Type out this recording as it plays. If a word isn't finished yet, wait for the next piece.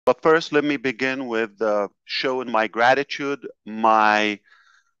But first, let me begin with showing my gratitude, my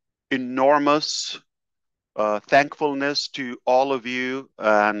enormous thankfulness to all of you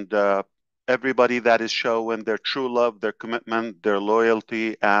and everybody that is showing their true love, their commitment, their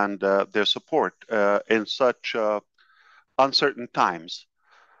loyalty, and their support in such uncertain times.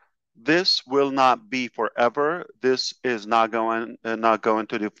 This will not be forever. This is not going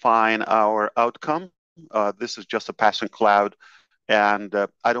to define our outcome. This is just a passing cloud, and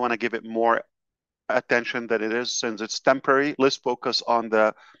I don't want to give it more attention than it is since it's temporary. Let's focus on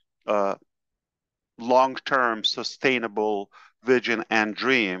the uh, long-term sustainable vision and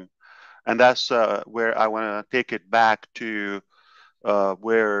dream. And that's where I want to take it back to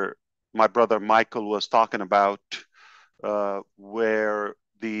where my brother Michael was talking about, where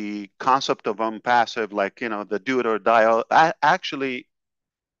the concept of unpassive, like, the do it or die, actually,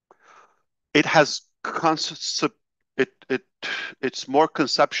 it has concept, it it's more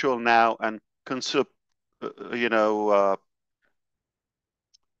conceptual now and concept, you know,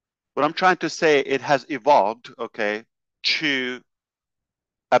 what I'm trying to say, it has evolved, okay, to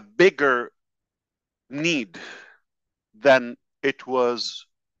a bigger need than it was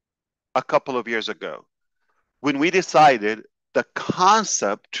a couple of years ago. When we decided the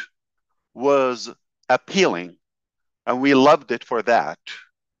concept was appealing and we loved it for that.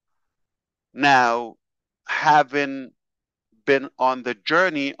 Now, having been on the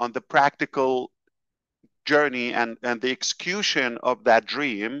journey, on the practical journey and the execution of that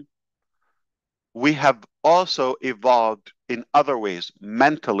dream, we have also evolved in other ways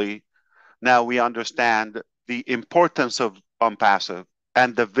mentally. Now we understand the importance of ONPASSIVE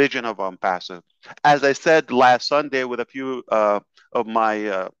and the vision of ONPASSIVE. As I said last Sunday with a few of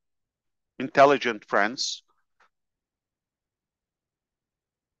my intelligent friends,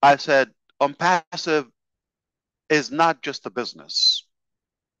 I said ONPASSIVE is not just a business,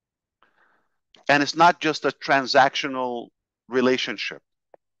 and it's not just a transactional relationship.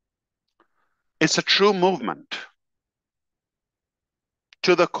 It's a true movement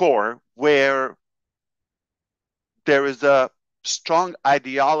to the core where there is a strong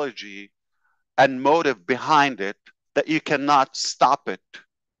ideology and motive behind it that you cannot stop it,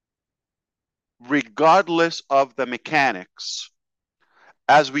 regardless of the mechanics.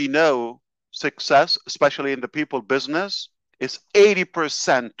 As we know, success, especially in the people business, is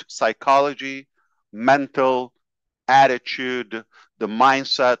 80% psychology, mental, attitude, the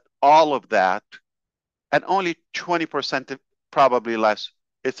mindset, all of that, and only 20%, probably less,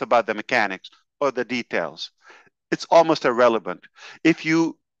 it's about the mechanics or the details. It's almost irrelevant. If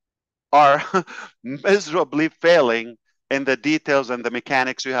you are miserably failing in the details and the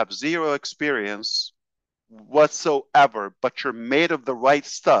mechanics, you have zero experience whatsoever, but you're made of the right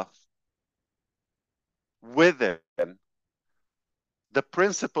stuff within the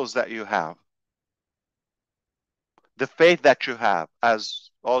principles that you have, the faith that you have, as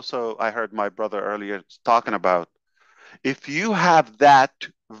also I heard my brother earlier talking about. If you have that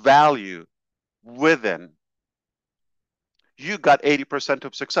value within, you got 80%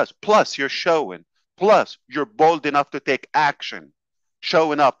 of success. Plus, you're showing. Plus, you're bold enough to take action.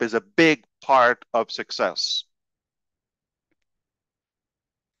 Showing up is a big part of success.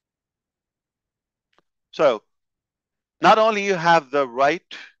 So, not only you have the right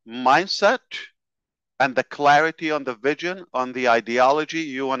mindset and the clarity on the vision, on the ideology,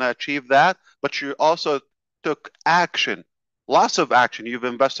 you want to achieve that, but you also took action, lots of action. You've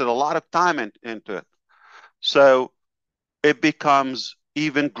invested a lot of time into it. So it becomes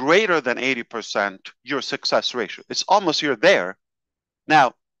even greater than 80% your success ratio. It's almost you're there.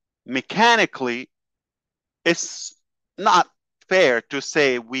 Now, mechanically, it's not fair to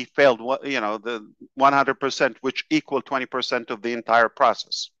say we failed, the 100%, which equal 20% of the entire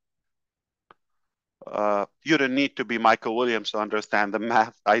process. You don't need to be Michael Williams to understand the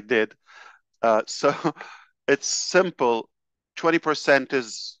math. I did. So it's simple. 20%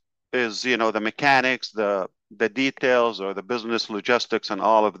 is the mechanics, the details, or the business logistics and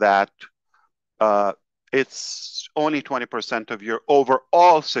all of that. It's only 20% of your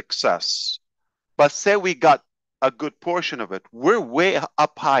overall success. But say we got a good portion of it, we're way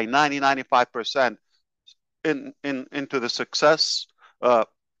up high, 95% into the success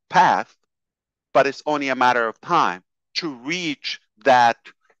path, but it's only a matter of time to reach that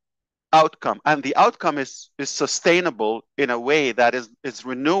outcome. And the outcome is sustainable in a way that is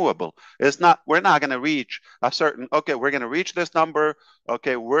renewable. It's not, we're not going to reach a certain, okay, we're going to reach this number.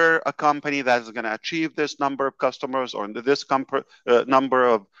 Okay, we're a company that is going to achieve this number of customers or this number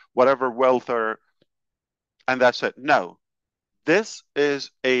of whatever wealth, and that's it. No, this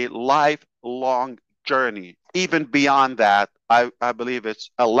is a lifelong journey. even beyond that, I believe it's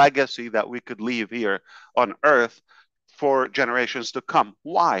a legacy that we could leave here on Earth for generations to come.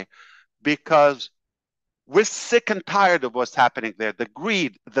 Why? Because we're sick and tired of what's happening there, the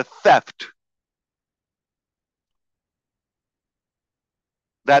greed, the theft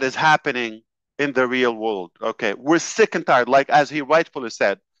that is happening in the real world. Okay, we're sick and tired. Like as he rightfully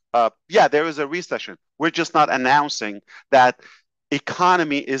said, yeah, there is a recession. We're just not announcing that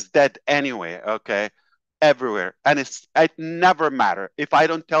economy is dead anyway. Okay, everywhere, and it never matter if I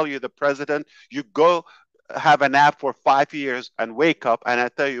don't tell you the president. You go have a nap for 5 years and wake up, and I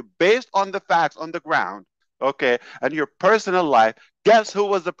tell you based on the facts on the ground. Okay, and your personal life. Guess who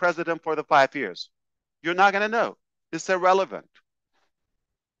was the president for the 5 years? You're not gonna know. It's irrelevant.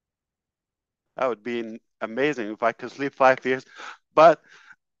 That would be amazing if I could sleep 5 years. But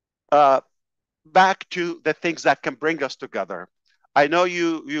uh, back to the things that can bring us together. I know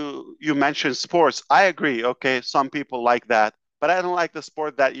you mentioned sports. I agree. Okay, some people like that, but I don't like the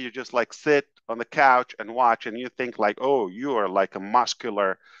sport that you just like sit on the couch and watch, and you think like, oh, you are like a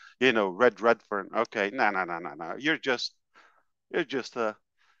muscular, Red Redfern. Okay, no, no, no, no, no. You're just a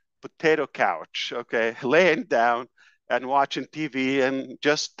potato couch, okay, laying down and watching TV and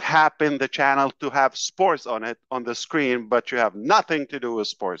just tapping the channel to have sports on it on the screen, but you have nothing to do with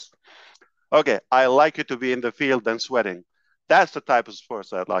sports. Okay, I like you to be in the field and sweating. That's the type of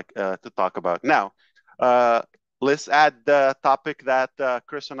sports I'd like to talk about. Now, uh, let's add the topic that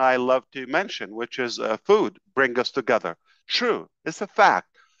Chris and I love to mention, which is food, bring us together. True, it's a fact.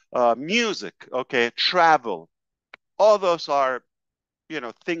 Music, okay, travel, all those are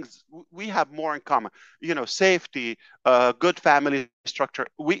things we have more in common. Safety, good family structure,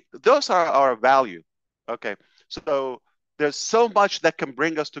 we those are our value. Okay, so there's so much that can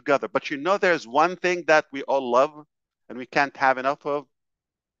bring us together, but there's one thing that we all love and we can't have enough of.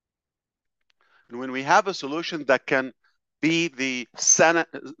 And when we have a solution that can be the center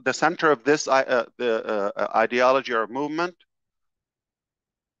of this the ideology or movement,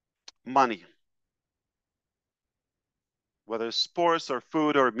 money, whether it's sports or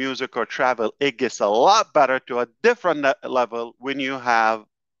food or music or travel, it gets a lot better to a different level when you have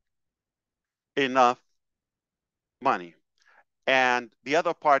enough money. And the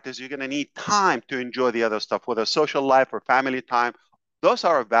other part is you're going to need time to enjoy the other stuff, whether social life or family time. Those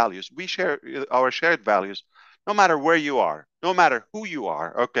are our values. We share our shared values, no matter where you are, no matter who you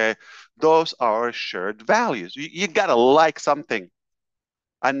are. Okay. Those are our shared values. You got to like something.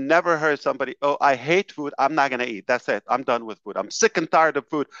 I never heard somebody, oh, I hate food. I'm not going to eat. That's it. I'm done with food. I'm sick and tired of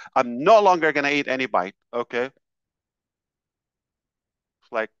food. I'm no longer going to eat any bite. Okay.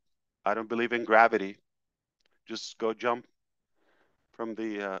 It's like, I don't believe in gravity. Just go jump from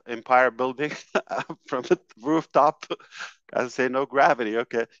the Empire Building from the rooftop and say no gravity.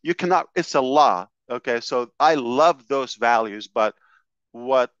 Okay. You cannot, it's a law. Okay. So I love those values, but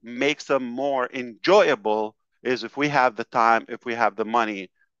what makes them more enjoyable is if we have the time, if we have the money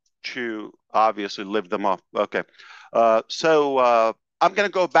to obviously live them up. Okay. So I'm going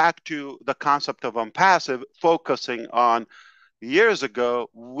to go back to the concept of ONPASSIVE, focusing on years ago,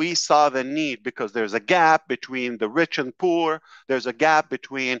 we saw the need because there's a gap between the rich and poor. There's a gap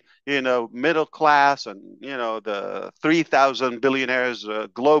between, middle class and, the 3,000 billionaires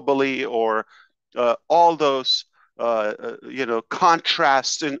globally, or all those,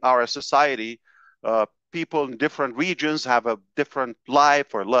 contrasts in our society. People in different regions have a different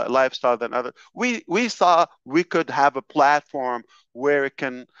life or lifestyle than others. We saw we could have a platform where it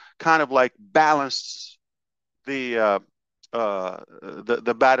can kind of like balance the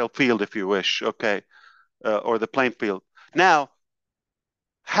the battlefield, if you wish, okay, or the playing field. Now,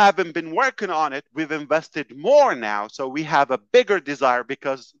 having been working on it, we've invested more now, so we have a bigger desire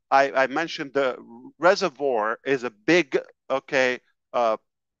because I mentioned the reservoir is a big, okay, uh,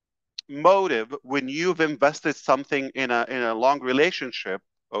 motive when you've invested something in a long relationship,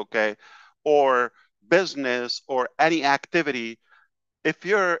 okay, or business or any activity. If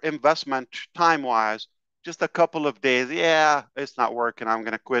your investment time wise, just a couple of days, yeah, it's not working, I'm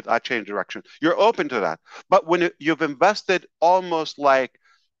going to quit, I change direction. You're open to that. But when you've invested almost like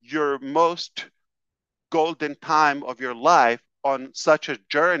your most golden time of your life on such a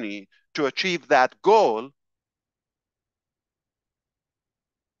journey to achieve that goal,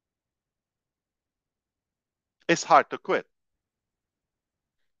 it's hard to quit.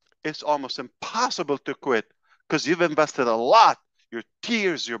 It's almost impossible to quit because you've invested a lot, your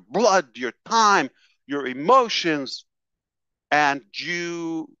tears, your blood, your time, your emotions, and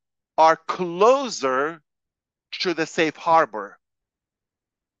you are closer to the safe harbor.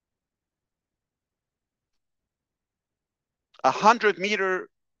 100-meter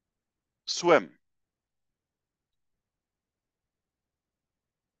swim,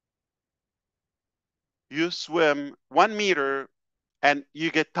 You swim 1 meter and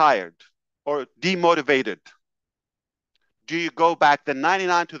you get tired or demotivated. Do you go back the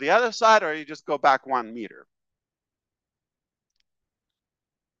 99 to the other side, or you just go back 1 meter?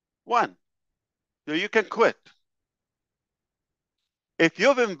 One. So you can quit. If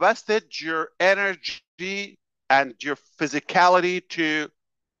you've invested your energy and your physicality to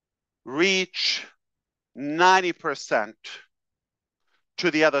reach 90%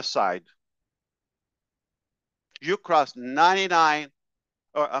 to the other side, you cross 99,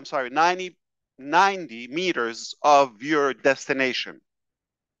 or I'm sorry, 90 meters of your destination.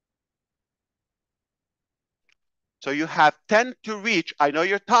 So you have 10 to reach. I know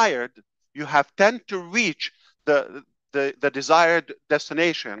you're tired. You have 10 to reach the desired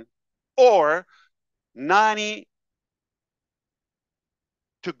destination, or 90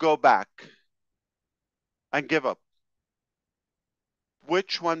 to go back and give up.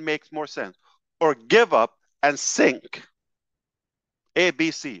 Which one makes more sense? Or give up and sink. A, B,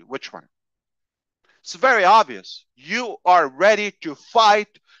 C. Which one? It's very obvious. You are ready to fight,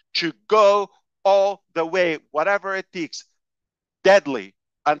 to go all the way, whatever it takes, deadly,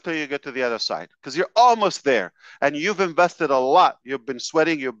 until you get to the other side, because you're almost there and you've invested a lot. You've been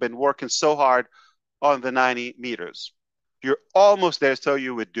sweating, you've been working so hard on the 90 meters. You're almost there, so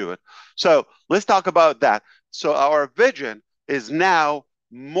you would do it. So let's talk about that. So our vision is now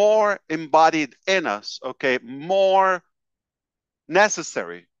more embodied in us, okay, more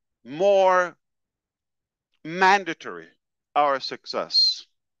necessary, more mandatory, our success,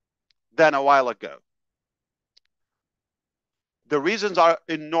 than a while ago. The reasons are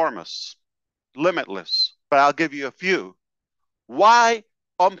enormous, limitless, but I'll give you a few. Why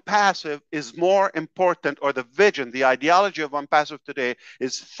ONPASSIVE is more important, or the vision, the ideology of ONPASSIVE today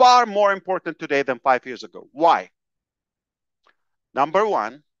is far more important today than 5 years ago. Why? Number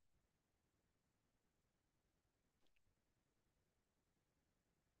one,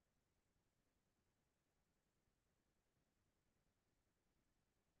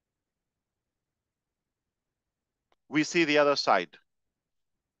 we see the other side.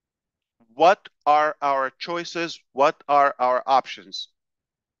 What are our choices? What are our options?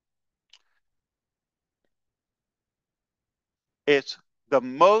 It's the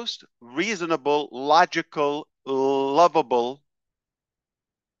most reasonable, logical, lovable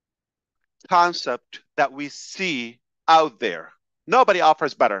concept that we see out there. Nobody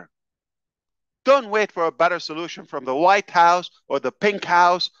offers better. Don't wait for a better solution from the White House or the Pink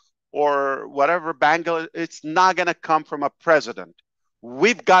House or whatever bangle. It's not going to come from a president.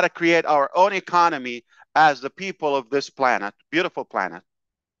 We've got to create our own economy as the people of this planet, beautiful planet.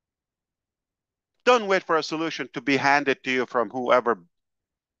 Don't wait for a solution to be handed to you from whoever,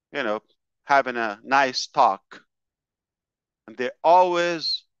 you know, having a nice talk. And they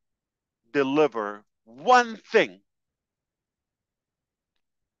always deliver one thing.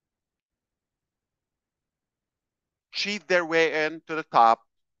 Cheat their way into the top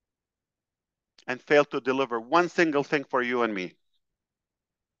and fail to deliver one single thing for you and me.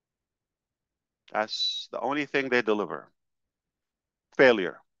 That's the only thing they deliver.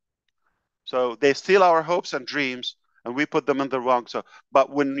 Failure. So they steal our hopes and dreams, and we put them in the wrong. So,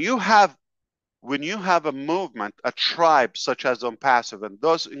 but when you have a movement, a tribe such as ONPASSIVE, and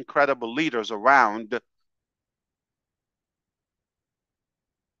those incredible leaders around,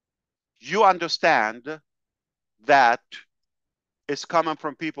 you understand that it's coming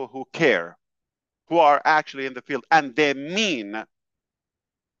from people who care, who are actually in the field, and they mean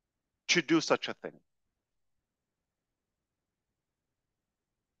to do such a thing.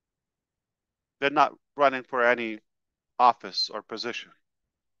 They're not running for any office or position.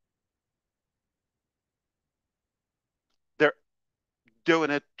 They're doing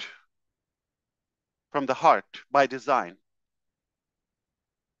it from the heart by design.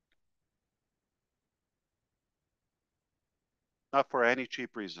 Not for any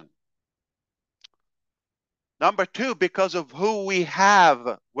cheap reason. Number two, because of who we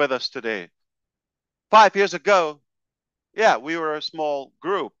have with us today. 5 years ago, yeah, we were a small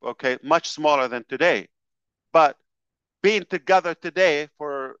group, okay, much smaller than today. But being together today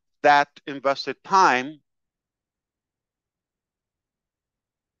for that invested time,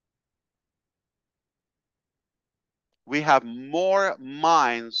 we have more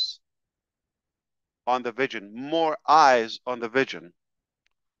minds on the vision, more eyes on the vision,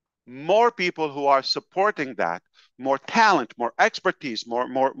 more people who are supporting that, more talent, more expertise, more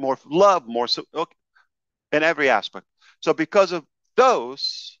love, more okay, in every aspect. So because of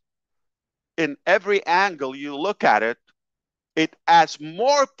those, in every angle you look at it, it adds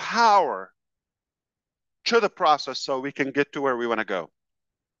more power to the process so we can get to where we want to go.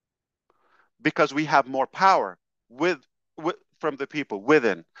 because we have more power with from the people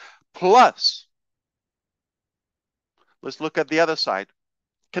within. Plus, let's look at the other side.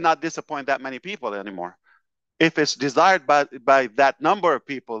 Cannot disappoint that many people anymore. If it's desired by that number of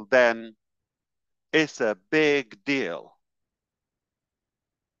people, then it's a big deal.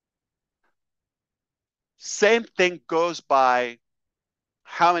 Same thing goes by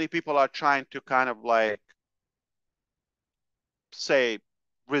how many people are trying to kind of like say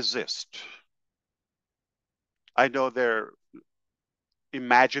resist. I know their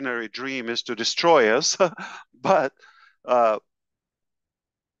imaginary dream is to destroy us, but uh,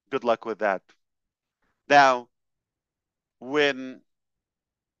 good luck with that. Now, when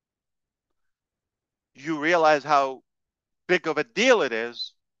you realize how big of a deal it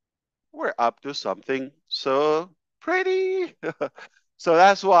is, we're up to something so pretty. So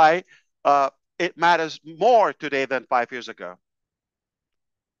that's why it matters more today than 5 years ago.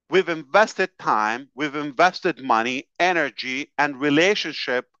 We've invested time, we've invested money, energy, and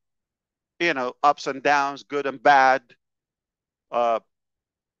relationship, ups and downs, good and bad, uh,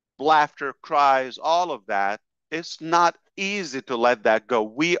 laughter, cries, all of that. It's not easy to let that go.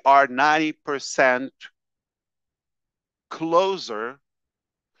 We are 90% closer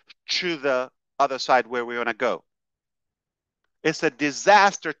to the other side where we want to go. It's a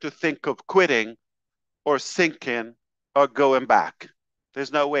disaster to think of quitting or sinking or going back.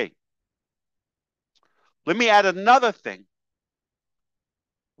 There's no way. Let me add another thing,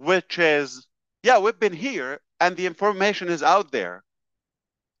 which is, yeah, we've been here and the information is out there.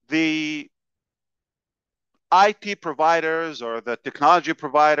 The IT providers or the technology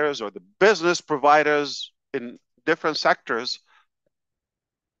providers or the business providers in different sectors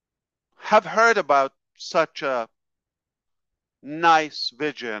have heard about such a nice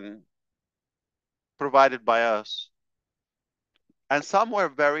vision provided by us. And some were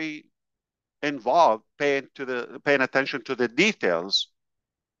very involved, paying attention to the details.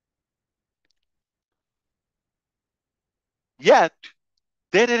 Yet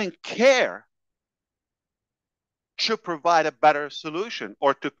they didn't care to provide a better solution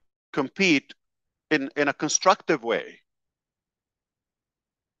or to compete in a constructive way.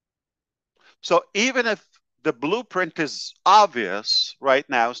 So even if the blueprint is obvious right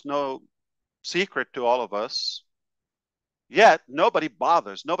now, it's no secret to all of us, yet nobody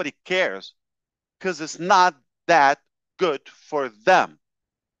bothers, nobody cares, because it's not that good for them.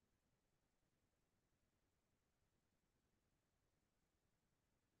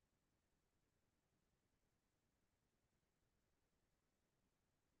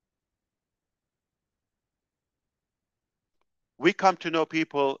 We come to know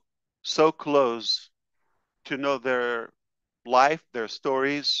people so close, to know their life, their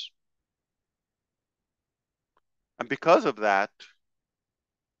stories. And because of that,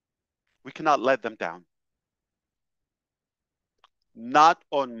 we cannot let them down. Not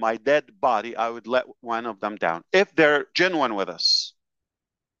on my dead body, I would let one of them down. If they're genuine with us,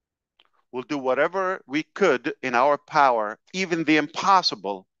 we'll do whatever we could in our power, even the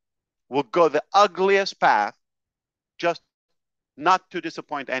impossible. We'll go the ugliest path just not to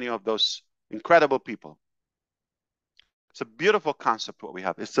disappoint any of those incredible people. It's a beautiful concept what we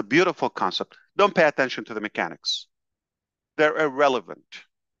have. It's a beautiful concept. Don't pay attention to the mechanics. They're irrelevant.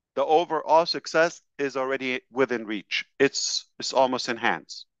 The overall success is already within reach. It's almost in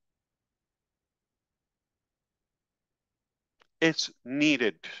hands. It's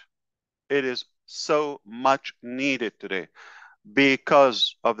needed. It is so much needed today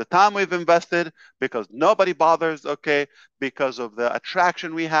because of the time we've invested, because nobody bothers, okay, because of the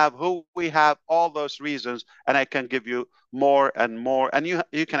attraction we have, who we have, all those reasons. And I can give you more and more. And you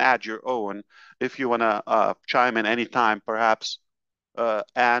can add your own if you want to chime in anytime, perhaps.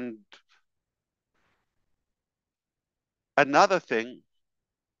 And another thing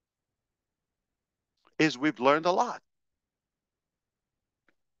is we've learned a lot.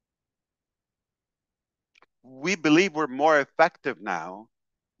 We believe we're more effective now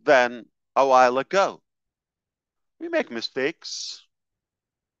than a while ago. We make mistakes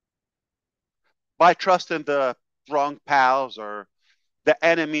by trusting the wrong pals or the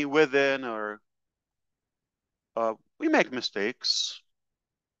enemy within, or we make mistakes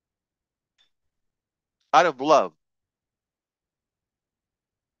out of love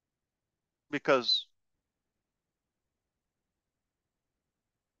because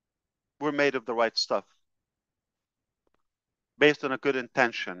we're made of the right stuff based on a good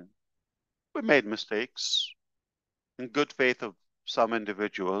intention. We made mistakes in good faith of some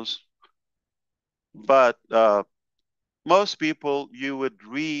individuals, but most people you would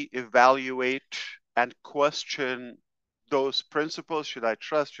reevaluate and question those principles. Should I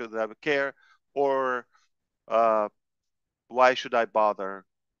trust? Should I care? or uh, why should I bother?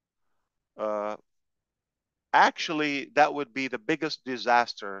 Uh, Actually, that would be the biggest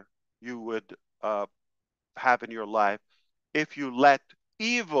disaster you would have in your life if you let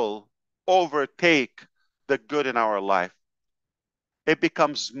evil overtake the good in our life. It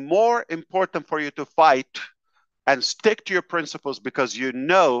becomes more important for you to fight and stick to your principles because you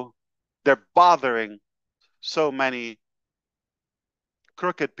know they're bothering so many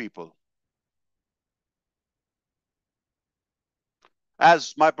crooked people.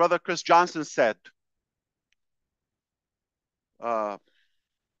 As my brother Chris Johnson said, uh,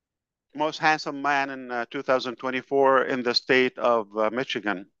 most handsome man in 2024 in the state of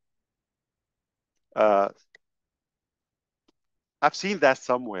Michigan. Uh, I've seen that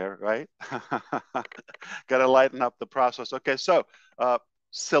somewhere, right? Got to lighten up the process. Okay, so uh,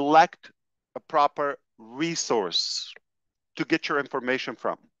 select a proper resource to get your information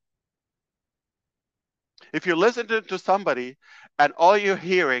from. If you listen to somebody and all you're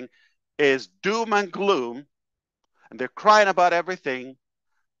hearing is doom and gloom, and they're crying about everything,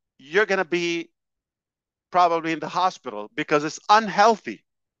 you're going to be probably in the hospital because it's unhealthy.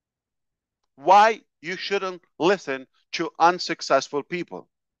 Why you shouldn't listen to unsuccessful people?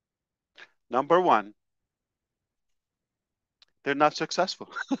 Number one, they're not successful.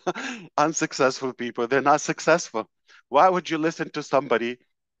 Unsuccessful people, they're not successful. Why would you listen to somebody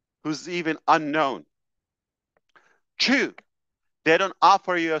who's even unknown? Two, they don't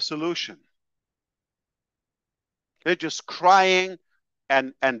offer you a solution. They're just crying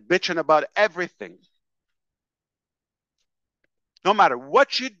and bitching about everything. No matter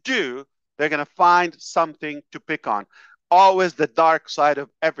what you do, they're going to find something to pick on. Always the dark side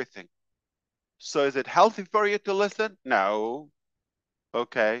of everything. So is it healthy for you to listen? No.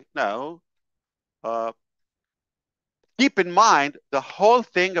 Okay, no. Uh, Keep in mind the whole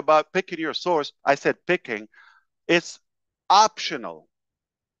thing about picking your source. I said picking. It's optional.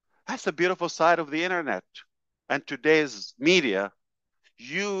 That's the beautiful side of the internet and today's media.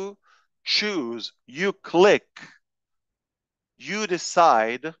 You choose, you click, you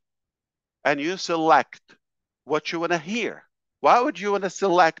decide, and you select what you want to hear. Why would you want to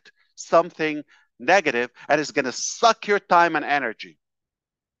select something negative and it's going to suck your time and energy?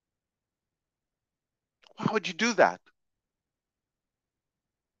 Why would you do that?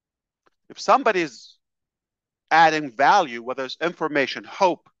 If somebody's adding value, whether it's information,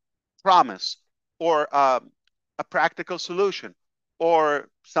 hope, promise, or a practical solution, or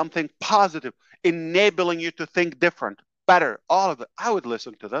something positive, enabling you to think different, better, all of it, I would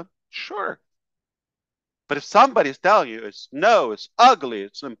listen to them. Sure. But if somebody's telling you it's no, it's ugly,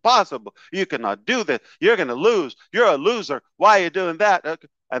 it's impossible, you cannot do this, you're going to lose, you're a loser, why are you doing that?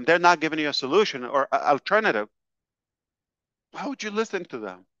 And they're not giving you a solution or alternative, why would you listen to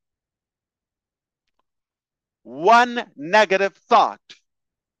them? One negative thought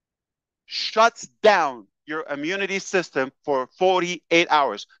shuts down your immunity system for 48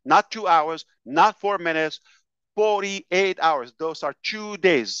 hours, not 2 hours, not 4 minutes, 48 hours. Those are 2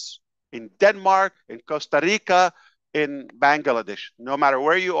 days in Denmark, in Costa Rica, in Bangladesh. No matter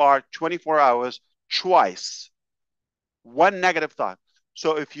where you are, 24 hours, twice. One negative thought.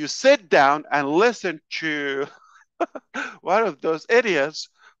 So if you sit down and listen to one of those idiots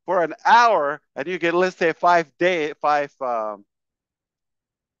for an hour and you get, let's say, 5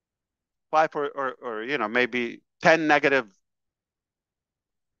 or maybe 10 negative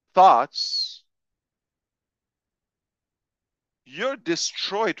thoughts, you're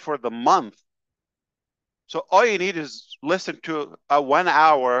destroyed for the month. So all you need is listen to a 1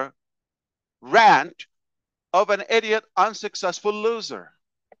 hour rant of an idiot, unsuccessful loser.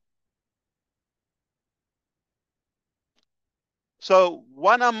 So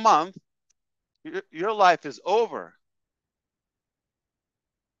one a month, your life is over.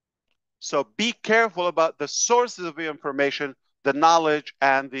 So be careful about the sources of your information, the knowledge,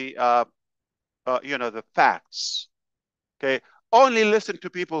 and the facts. Okay, only listen to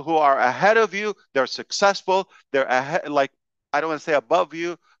people who are ahead of you. They're successful. They're ahead, like I don't want to say above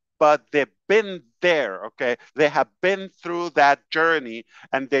you, but they've been there. Okay, they have been through that journey,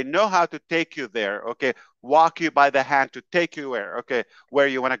 and they know how to take you there. Okay, walk you by the hand to take you where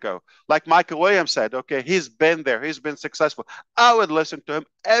you want to go. Like Michael Williams said, okay, he's been there. He's been successful. I would listen to him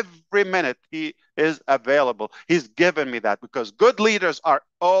every minute he is available. He's given me that because good leaders are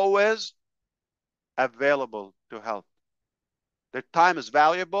always available to help. Their time is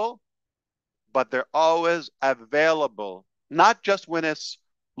valuable, but they're always available, not just when it's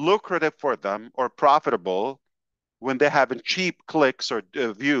lucrative for them or profitable, when they're having cheap clicks or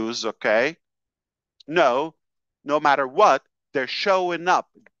views, okay? No, no matter what, They're showing up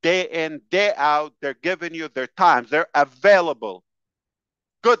day in, day out. They're giving you their time. They're available.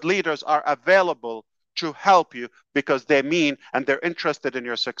 Good leaders are available to help you because they mean and they're interested in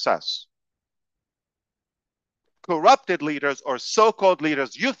your success. Corrupted leaders or so-called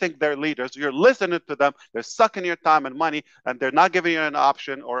leaders, you think they're leaders, you're listening to them, they're sucking your time and money, and they're not giving you an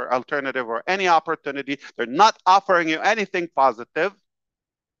option or alternative or any opportunity. They're not offering you anything positive.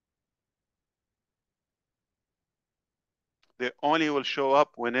 They only will show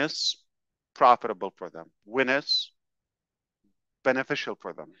up when it's profitable for them, when it's beneficial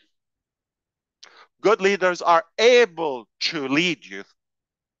for them. Good leaders are able to lead you,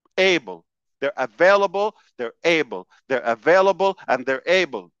 able. They're available, they're able. They're available and they're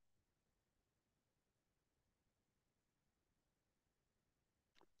able.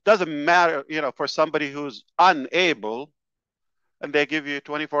 Doesn't matter, for somebody who's unable and they give you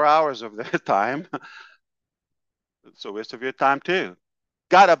 24 hours of their time, it's a waste of your time too.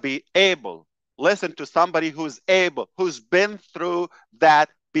 Gotta be able. Listen to somebody who's able, who's been through that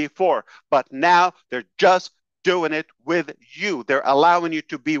before, but now they're just doing it with you. They're allowing you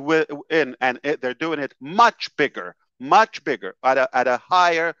to be in, and they're doing it much bigger at a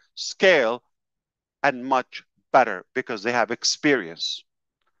higher scale and much better because they have experience.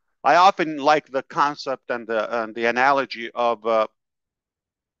 I often like the concept and the analogy of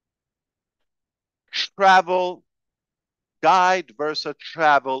travel guide versus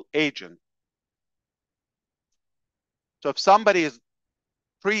travel agent. So if somebody is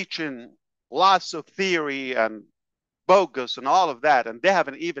preaching lots of theory and bogus and all of that, and they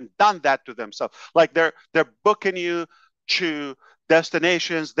haven't even done that to themselves, like they're booking you to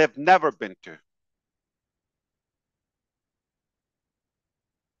destinations they've never been to.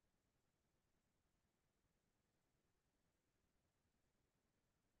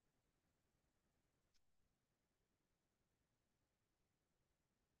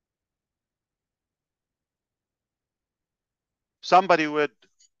 Somebody would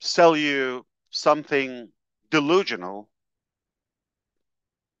sell you something delusional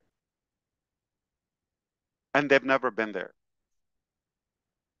and they've never been there.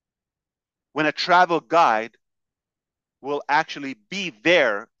 When a travel guide will actually be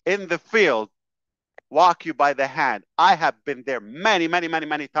there in the field, walk you by the hand. I have been there many, many, many,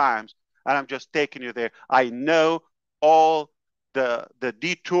 many times, and I'm just taking you there. I know all the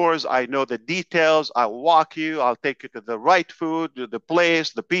detours. I know the details. I'll walk you. I'll take you to the right food, to the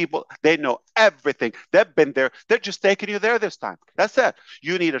place, the people. They know everything. They've been there. They're just taking you there this time. That's it.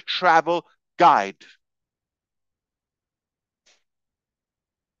 You need a travel guide.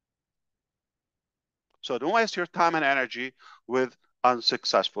 So don't waste your time and energy with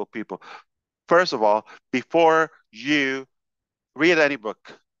unsuccessful people. First of all, before you read any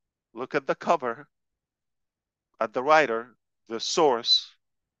book, look at the cover, at the writer, the source.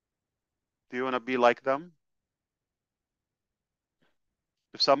 Do you want to be like them?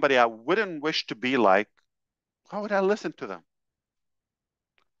 If somebody I wouldn't wish to be like, why would I listen to them?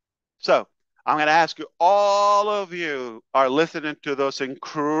 So I'm going to ask you, all of you are listening to those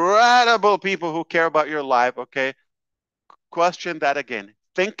incredible people who care about your life, okay? Question that again.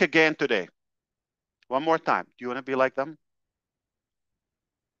 Think again today. One more time. Do you want to be like them?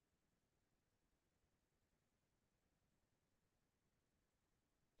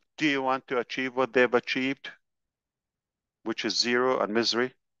 Do you want to achieve what they've achieved, which is zero and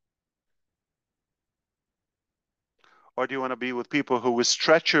misery? Or do you want to be with people who will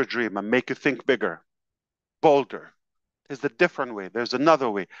stretch your dream and make you think bigger, bolder? There's a different way. There's another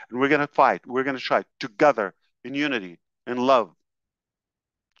way. And we're going to fight. We're going to try together in unity, in love.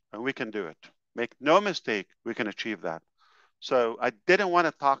 And we can do it. Make no mistake, we can achieve that. So I didn't want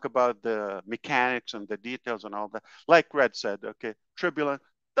to talk about the mechanics and the details and all that. Like Red said, okay, turbulent,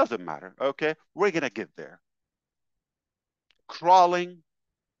 doesn't matter, okay? We're going to get there. Crawling,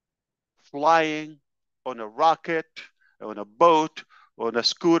 flying, on a rocket, on a boat, on a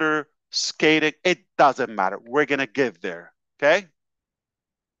scooter, skating, it doesn't matter. We're going to get there, okay?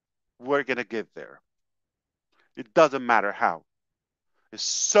 We're going to get there. It doesn't matter how. There's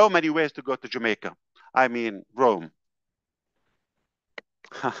so many ways to go to Jamaica. I mean, Rome.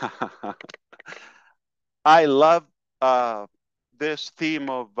 I love this theme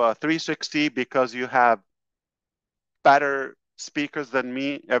of 360 because you have better speakers than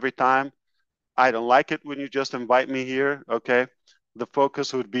me every time. I don't like it when you just invite me here, okay? The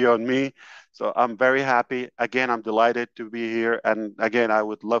focus would be on me. So I'm very happy. Again, I'm delighted to be here. And again, I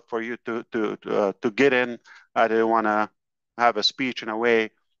would love for you to get in. I didn't want to have a speech in a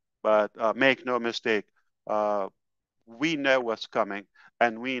way, but make no mistake, we know what's coming,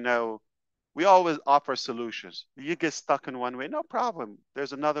 and we know We always offer solutions. You get stuck in one way, no problem.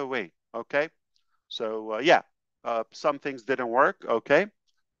 There's another way. Okay. So yeah, some things didn't work. Okay.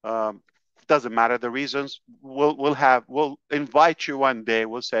 Um, doesn't matter the reasons. We'll invite you one day.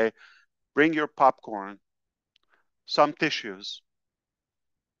 We'll say, bring your popcorn, some tissues,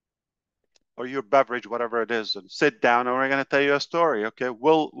 or your beverage, whatever it is, and sit down, and we're going to tell you a story. Okay.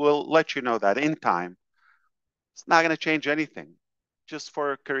 We'll let you know that in time. It's not going to change anything, just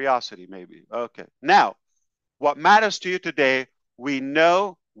for curiosity, maybe. Okay. Now, what matters to you today, we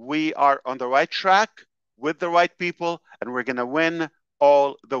know we are on the right track with the right people, and we're going to win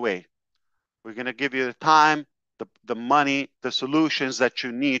all the way. We're going to give you the time, the money, the solutions that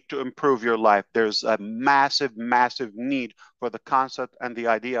you need to improve your life. There's a massive, massive need for the concept and the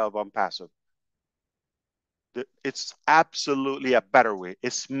idea of ONPASSIVE. It's absolutely a better way.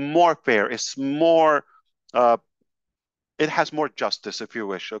 It's more fair. It's more, uh, it has more justice, if you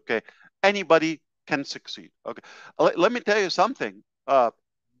wish. Okay. Anybody can succeed. Okay. Let me tell you something.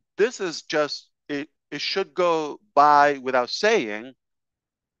 This is just, it should go by without saying,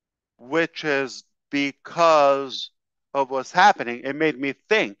 which is because of what's happening. It made me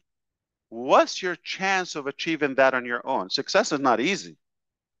think, what's your chance of achieving that on your own? Success is not easy.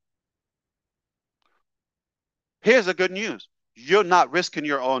 Here's the good news. You're not risking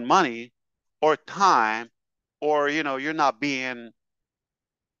your own money or time, or, you're not being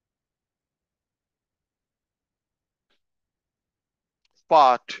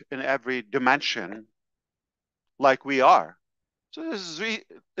fought in every dimension like we are. So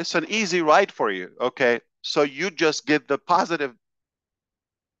it's an easy ride for you. Okay. So you just get the positive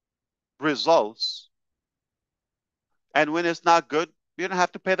results. And when it's not good, you don't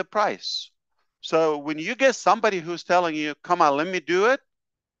have to pay the price. So when you get somebody who's telling you, come on, let me do it,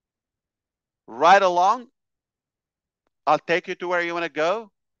 right along, I'll take you to where you want to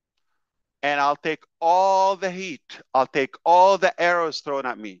go, and I'll take all the heat. I'll take all the arrows thrown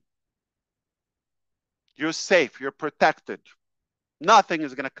at me. You're safe. You're protected. Nothing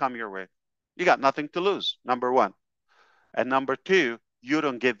is going to come your way. You got nothing to lose, number one. And number two, you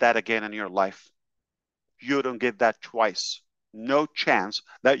don't get that again in your life. You don't get that twice. No chance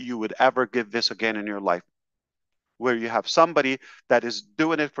that you would ever get this again in your life, where you have somebody that is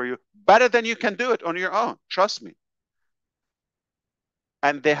doing it for you better than you can do it on your own. Trust me.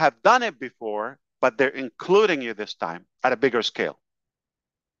 And they have done it before, but they're including you this time at a bigger scale.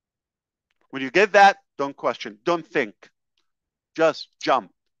 When you get that, don't question, don't think, just jump.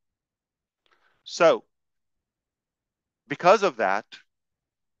 So, because of that,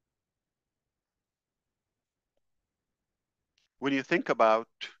 when you think about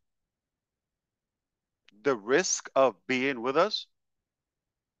the risk of being with us,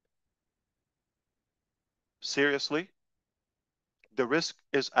 seriously, the risk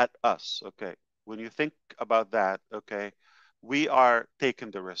is at us, okay? When you think about that, okay, we are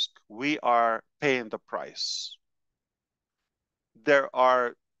taking the risk. We are paying the price. There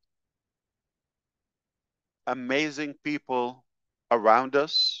are amazing people around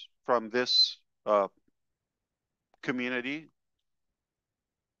us from this community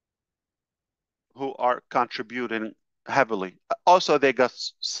who are contributing heavily. Also, they got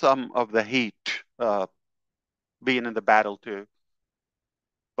some of the heat being in the battle too,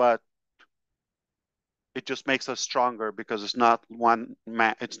 but it just makes us stronger because it's not one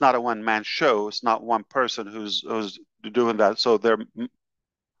man. It's not a one-man show. It's not one person who's doing that. So there are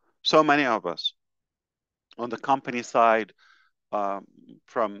so many of us on the company side, um,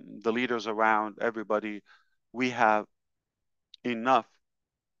 from the leaders around everybody. We have enough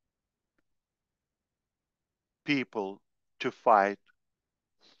people to fight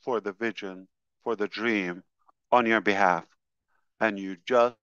for the vision, for the dream on your behalf. And you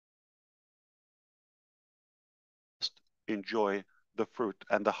just enjoy the fruit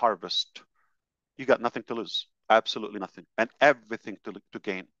and the harvest. You got nothing to lose, absolutely nothing, and everything to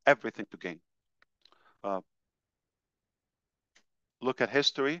gain, everything to gain. Uh, look at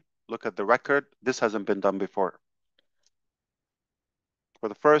history, look at the record. This hasn't been done before. For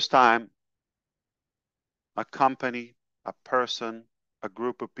the first time, a company, a person, a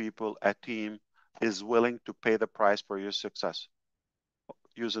group of people, a team is willing to pay the price for your success,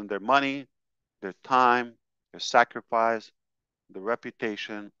 using their money, their time, their sacrifice, the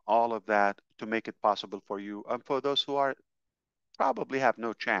reputation, all of that to make it possible for you. And for those who are probably have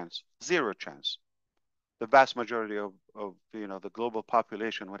no chance, zero chance. The vast majority of the global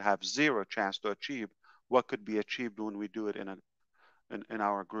population would have zero chance to achieve what could be achieved when we do it in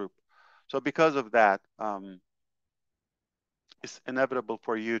our group. So because of that, it's inevitable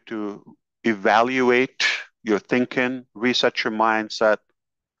for you to evaluate your thinking, reset your mindset,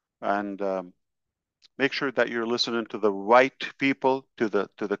 and make sure that you're listening to the right people, to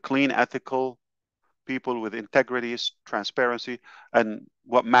the clean, ethical people with integrity, transparency, and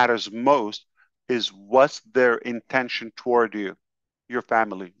what matters most is what's their intention toward you, your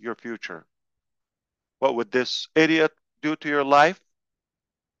family, your future. What would this idiot do to your life?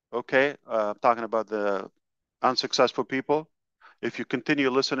 Okay, I'm talking about the unsuccessful people. If you continue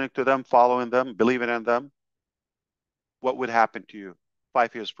listening to them, following them, believing in them, what would happen to you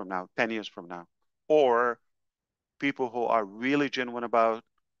 5 years from now, 10 years from now? Or people who are really genuine about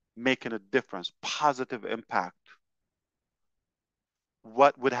making a difference, positive impact.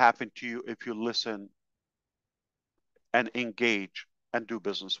 What would happen to you if you listen and engage and do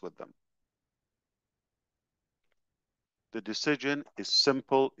business with them? The decision is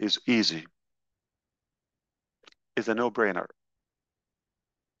simple, is easy, is a no-brainer.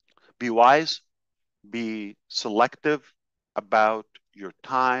 Be wise, be selective about your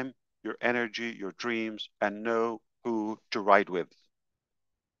time, your energy, your dreams, and know who to ride with.